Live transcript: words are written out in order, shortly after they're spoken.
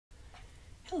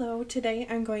Hello, today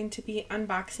I'm going to be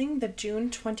unboxing the June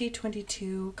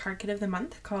 2022 card kit of the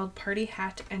month called Party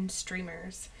Hat and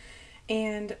Streamers.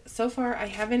 And so far I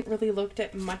haven't really looked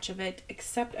at much of it,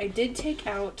 except I did take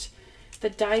out the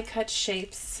die cut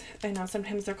shapes. I know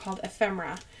sometimes they're called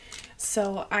ephemera.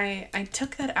 So I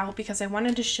took that out because I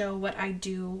wanted to show what I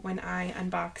do when I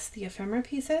unbox the ephemera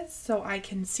pieces so I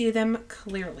can see them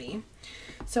clearly.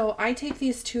 So I take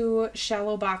these two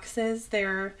shallow boxes.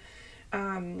 They're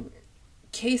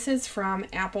cases from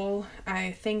Apple.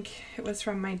 I think it was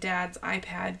from my dad's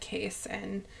iPad case,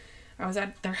 and I was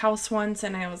at their house once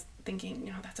and I was thinking,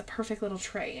 you know, that's a perfect little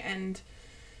tray and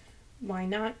why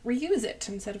not reuse it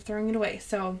instead of throwing it away.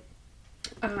 So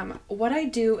what I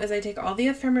do is I take all the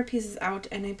ephemera pieces out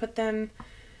and I put them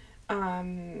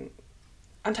on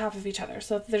top of each other.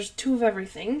 So there's two of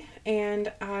everything,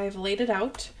 and I've laid it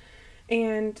out,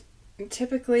 and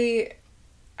typically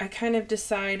I kind of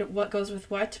decide what goes with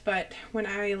what, but when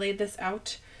I laid this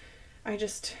out, I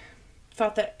just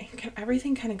thought that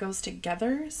everything kind of goes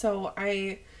together. So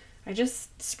I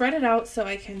just spread it out so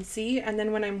I can see, and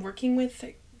then when I'm working with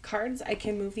cards, I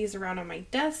can move these around on my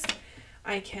desk.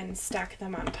 I can stack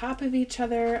them on top of each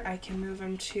other. I can move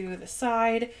them to the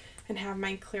side and have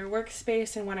my clear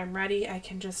workspace, and when I'm ready, I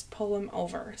can just pull them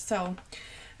over. So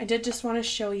I did just want to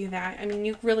show you that. I mean,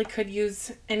 you really could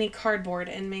use any cardboard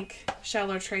and make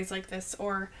shallow trays like this,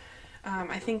 or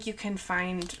I think you can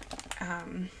find,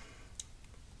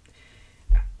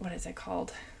 what is it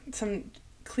called? Some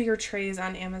clear trays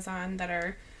on Amazon that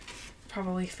are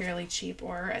probably fairly cheap,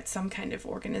 or at some kind of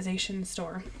organization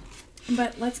store.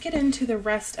 But let's get into the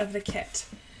rest of the kit.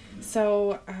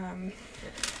 So,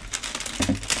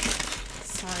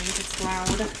 sorry if it's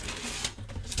loud.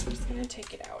 I'm just going to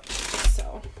take it out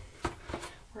so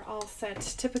we're all set.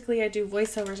 Typically I do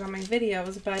voiceovers on my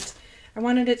videos, but I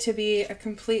wanted it to be a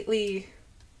completely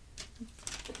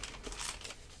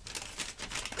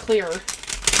clear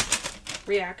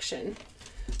reaction.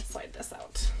 Slide this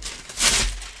out.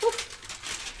 Whew.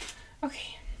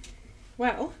 Okay,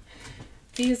 well,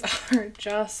 these are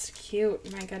just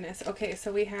cute. My goodness. Okay,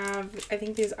 so we have, I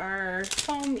think these are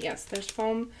foam. Yes, there's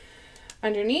foam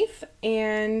underneath,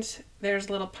 and there's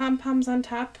little pom-poms on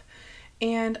top.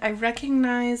 And I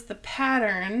recognize the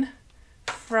pattern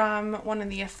from one of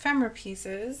the ephemera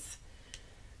pieces.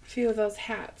 A few of those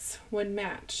hats would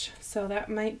match. So that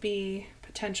might be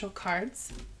potential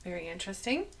cards. Very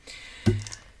interesting.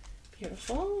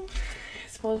 Beautiful. I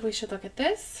suppose we should look at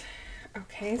this.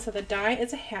 Okay, so the die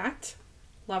is a hat.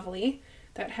 Lovely.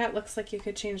 That hat looks like you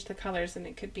could change the colors, and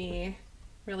it could be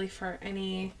really for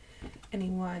anyone.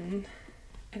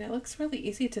 And it looks really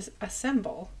easy to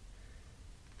assemble.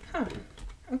 Huh.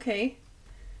 Okay.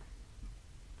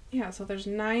 Yeah, so there's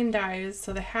 9 dies,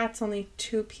 so the hat's only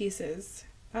 2 pieces.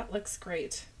 That looks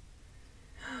great.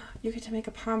 You get to make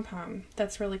a pom-pom.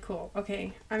 That's really cool.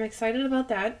 Okay, I'm excited about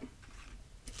that.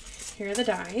 Here are the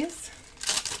dies.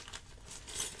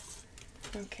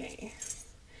 Okay.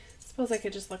 Suppose I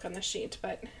could just look on the sheet,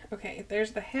 but okay,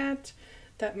 there's the hat.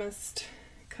 That must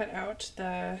cut out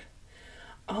the...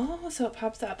 Oh, so it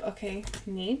pops up. Okay,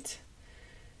 neat.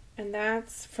 And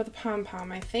that's for the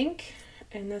pom-pom, I think.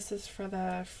 And this is for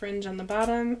the fringe on the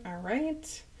bottom. All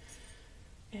right.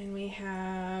 And we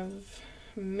have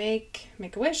make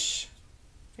a wish.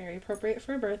 Very appropriate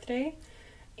for a birthday.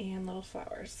 And little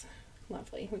flowers.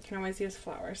 Lovely. We can always use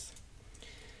flowers.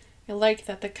 I like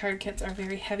that the card kits are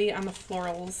very heavy on the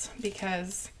florals,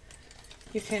 because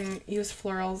you can use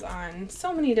florals on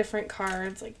so many different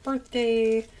cards, like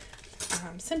birthday,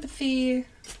 sympathy,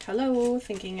 hello,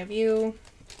 thinking of you.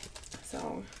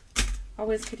 So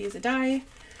always could use a die.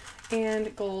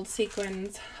 And gold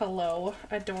sequins, hello,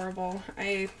 adorable.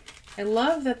 I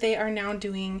love that they are now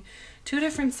doing 2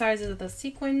 different sizes of the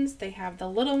sequins. They have the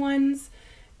little ones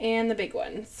and the big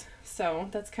ones. So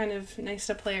that's kind of nice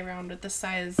to play around with the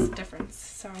size difference.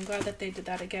 So I'm glad that they did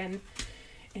that again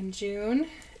in June.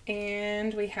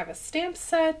 And we have a stamp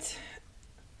set.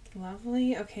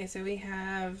 Lovely. Okay, so we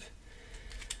have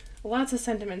lots of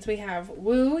sentiments. We have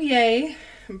woo, yay,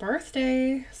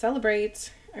 birthday,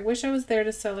 celebrate. I wish I was there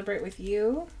to celebrate with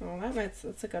you. Oh,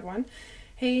 that's a good one.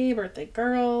 Hey, birthday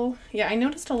girl. Yeah, I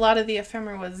noticed a lot of the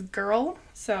ephemera was girl,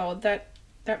 so that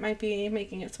might be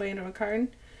making its way into a card.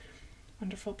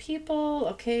 Wonderful people.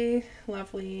 Okay,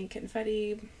 lovely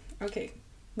confetti. Okay,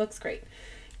 looks great.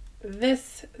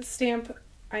 This stamp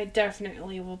I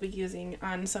definitely will be using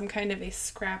on some kind of a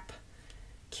scrap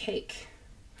cake.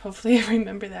 Hopefully I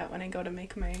remember that when I go to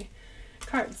make my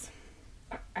cards.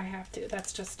 I have to.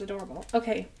 That's just adorable.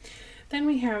 Okay, then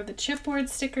we have the chipboard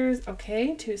stickers.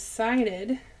 Okay,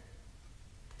 2-sided.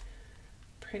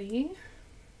 Pretty.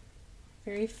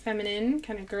 Very feminine,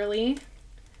 kind of girly.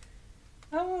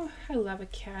 Oh, I love a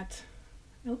cat.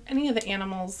 Any of the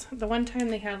animals. The one time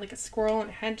they had like a squirrel and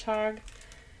a hedgehog.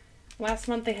 Last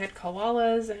month they had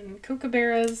koalas and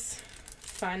kookaburras.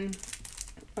 Fun.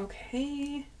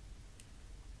 Okay.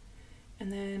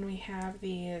 And then we have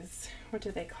these, what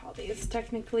do they call these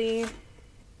technically?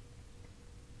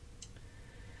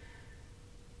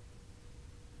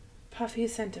 Puffy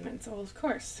sentiments. Oh, of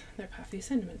course, they're puffy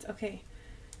sentiments. Okay.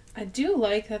 I do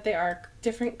like that they are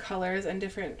different colors and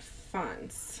different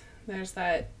fonts. There's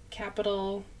that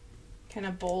capital kind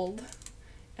of bold,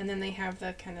 and then they have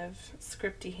the kind of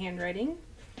scripty handwriting.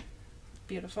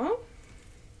 Beautiful.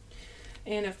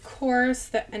 And of course,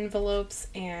 the envelopes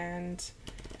and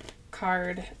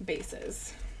card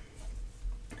bases.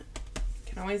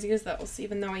 Can always use those,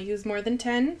 even though I use more than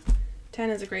 10. 10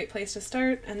 is a great place to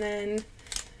start. And then,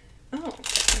 oh,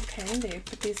 okay, they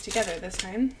put these together this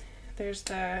time. There's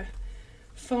the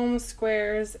foam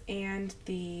squares and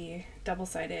the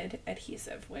double-sided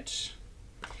adhesive, which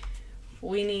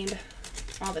we need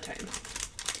all the time.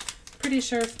 Pretty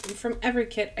sure from every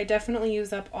kit, I definitely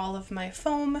use up all of my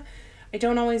foam. I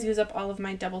don't always use up all of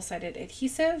my double-sided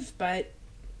adhesive, but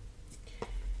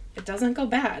it doesn't go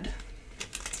bad.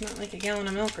 It's not like a gallon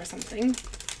of milk or something.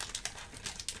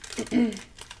 Good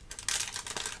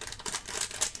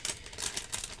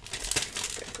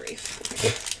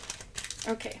grief.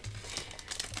 Okay.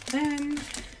 Then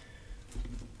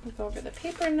we'll go over the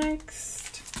paper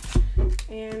next.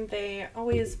 And they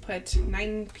always put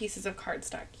 9 pieces of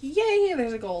cardstock. Yay,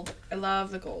 there's a gold. I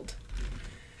love the gold.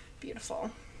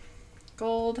 Beautiful.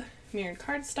 Gold mirrored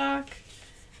cardstock.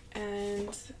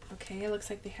 And okay, it looks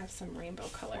like they have some rainbow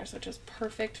colors, which is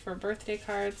perfect for birthday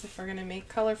cards. If we're going to make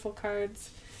colorful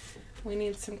cards, we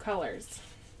need some colors.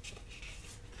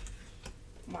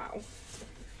 Wow.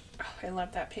 Oh, I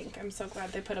love that pink. I'm so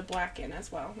glad they put a black in as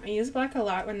well. I use black a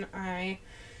lot when I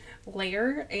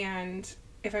layer, and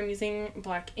if I'm using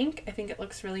black ink, I think it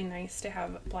looks really nice to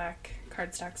have black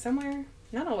cardstock somewhere.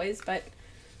 Not always, but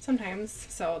sometimes.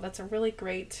 So that's a really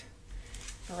great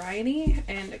variety,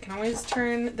 and it can always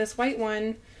turn this white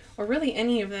one, or really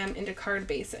any of them, into card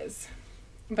bases.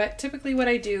 But typically what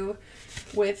I do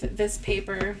with this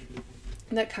paper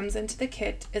that comes into the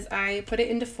kit is I put it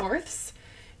into fourths,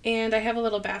 and I have a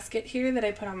little basket here that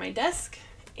I put on my desk,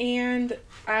 and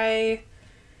I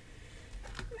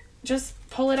just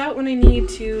pull it out when I need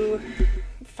to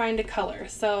find a color.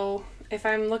 So if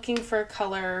I'm looking for a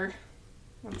color,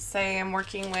 let's say I'm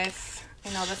working with,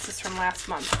 I know this is from last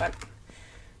month, but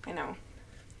I know,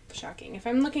 shocking. If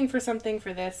I'm looking for something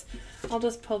for this, I'll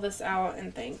just pull this out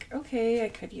and think, okay, I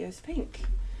could use pink.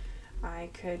 I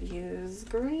could use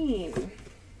green.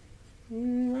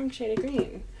 Wrong shade of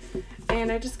green.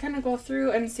 And I just kind of go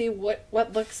through and see what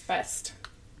looks best.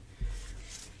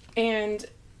 And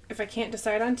if I can't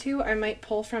decide on two, I might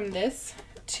pull from this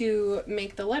to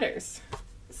make the letters.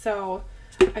 So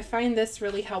I find this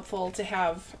really helpful to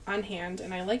have on hand,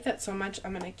 and I like that so much,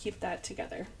 I'm going to keep that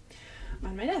together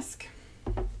on my desk.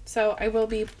 So I will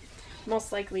be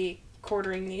most likely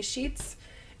quartering these sheets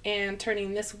and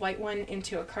turning this white one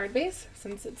into a card base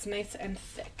since it's nice and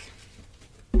thick.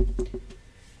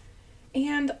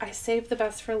 And I saved the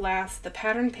best for last, the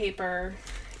pattern paper.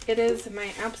 It is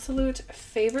my absolute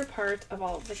favorite part of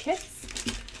all of the kits.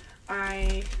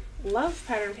 I love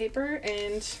pattern paper,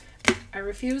 and I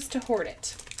refuse to hoard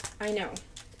it. I know.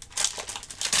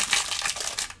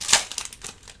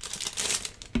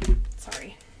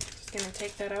 Sorry, just gonna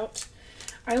take that out.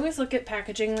 I always look at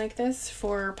packaging like this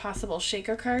for possible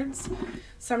shaker cards.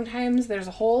 Sometimes there's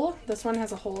a hole. This one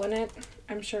has a hole in it.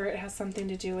 I'm sure it has something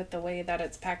to do with the way that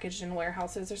it's packaged in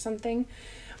warehouses or something.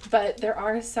 But there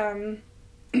are some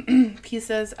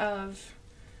pieces of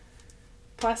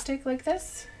plastic like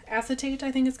this, acetate,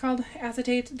 I think it's called,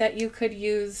 acetate, that you could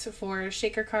use for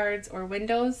shaker cards or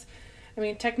windows. I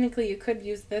mean, technically you could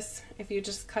use this if you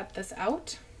just cut this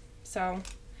out. So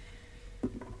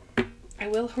I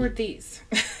will hoard these,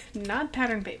 not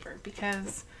pattern paper,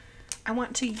 because I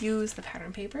want to use the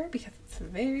pattern paper because it's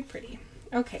very pretty.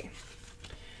 Okay.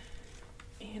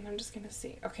 And I'm just going to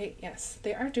see. Okay, yes,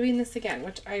 they are doing this again,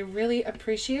 which I really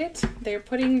appreciate. They're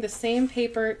putting the same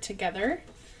paper together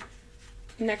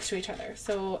next to each other.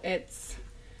 So it's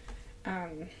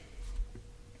the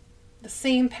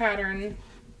same pattern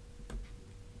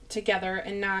together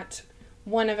and not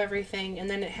one of everything, and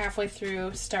then halfway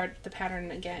through start the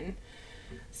pattern again.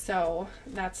 So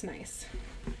that's nice.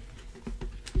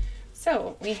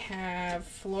 So we have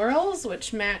florals,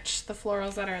 which match the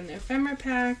florals that are in the ephemera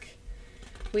pack.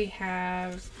 We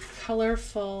have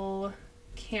colorful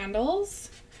candles,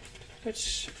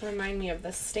 which remind me of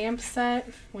the stamp set.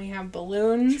 We have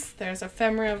balloons. There's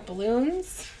ephemera of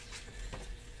balloons.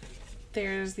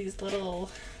 There's these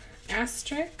little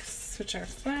asterisks, which are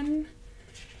fun.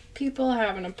 People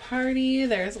having a party.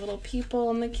 There's little people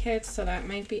in the kit, so that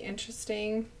might be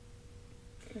interesting.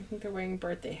 I think they're wearing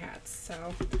birthday hats,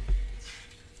 so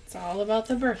it's all about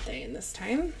the birthday in this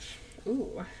time.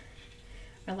 Ooh,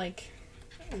 I like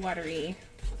watery,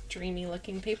 dreamy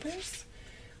looking papers.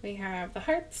 We have the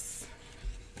hearts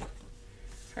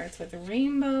with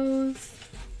rainbows.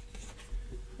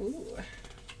 Ooh,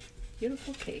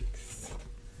 beautiful cakes.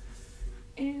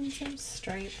 And some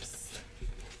stripes.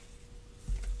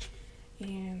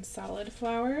 And solid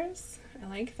flowers. I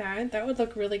like that. That would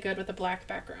look really good with a black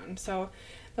background. So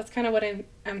that's kind of what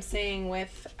I'm saying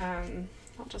with,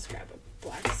 I'll just grab a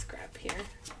black scrap here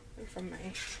from my,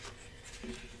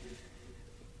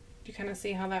 you kind of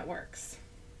see how that works.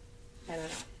 I don't know.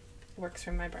 It works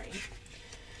from my brain.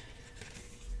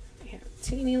 We have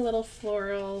teeny little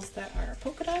florals that are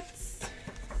polka dots.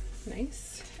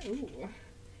 Nice. Ooh.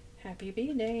 Happy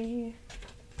B-Day.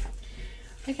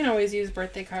 I can always use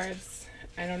birthday cards.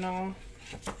 I don't know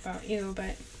about you,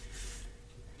 but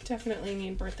definitely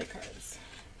need birthday cards.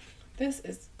 This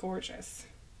is gorgeous.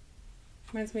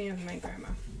 Reminds me of my grandma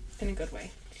in a good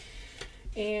way.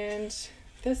 And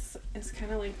this is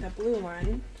kind of like the blue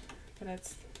one, but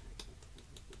it's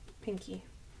pinky.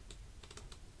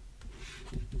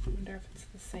 I wonder if it's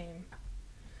the same.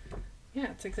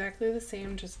 Yeah, it's exactly the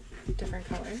same, just different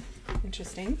color.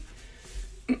 Interesting.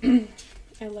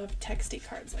 I love texty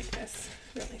cards like this.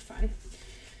 Really fun.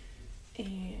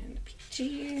 And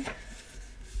peachy.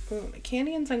 Ooh, my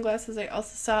candy and sunglasses I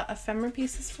also saw ephemera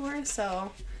pieces for,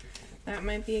 so that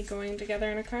might be going together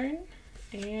in a card.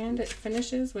 And it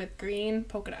finishes with green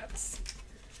polka dots.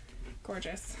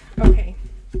 Gorgeous. Okay.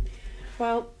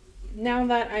 Well, now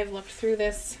that I've looked through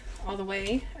this all the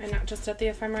way, and not just at the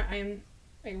ephemera, I'm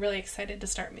really excited to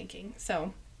start making.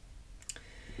 So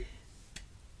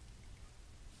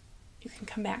you can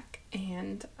come back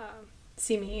and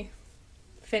see me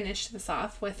finish this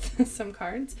off with some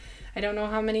cards. I don't know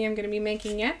how many I'm going to be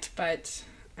making yet, but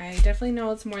I definitely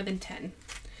know it's more than 10.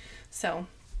 So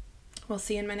we'll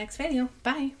see you in my next video.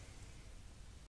 Bye!